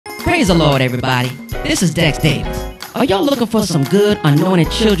Praise the Lord, everybody. This is Dex Davis. Are y'all looking for some good,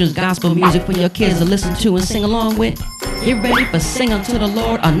 anointed children's gospel music for your kids to listen to and sing along with? Get ready for Sing Unto the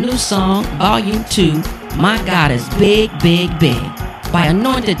Lord, a new song, Volume 2, My God is Big, Big, Big, by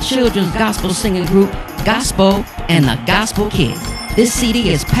anointed children's gospel singing group, Gospel and the Gospel Kids. This CD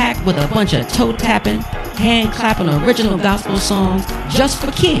is packed with a bunch of toe-tapping, hand-clapping original gospel songs just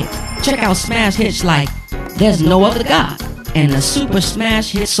for kids. Check out smash hits like There's No Other God, and the super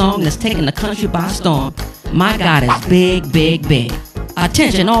smash hit song that's taking the country by storm, My God is Big, Big, Big.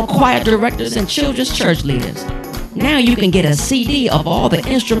 Attention all choir directors and children's church leaders. Now you can get a CD of all the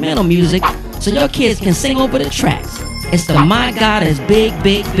instrumental music so your kids can sing over the tracks. It's the My God is Big,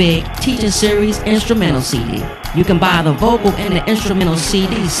 Big, Big Teaching Series Instrumental CD. You can buy the vocal and the instrumental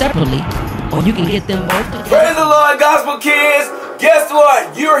CD separately, or you can get them both together. Praise the Lord, Gospel Kids. Guess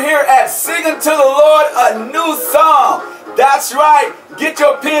what? You're here at Singing to the Lord, a new song. That's right. Get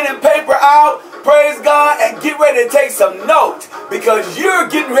your pen and paper out. Praise God, and get ready to take some notes, because you're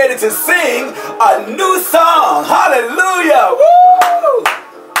getting ready to sing a new song. Hallelujah. Woo!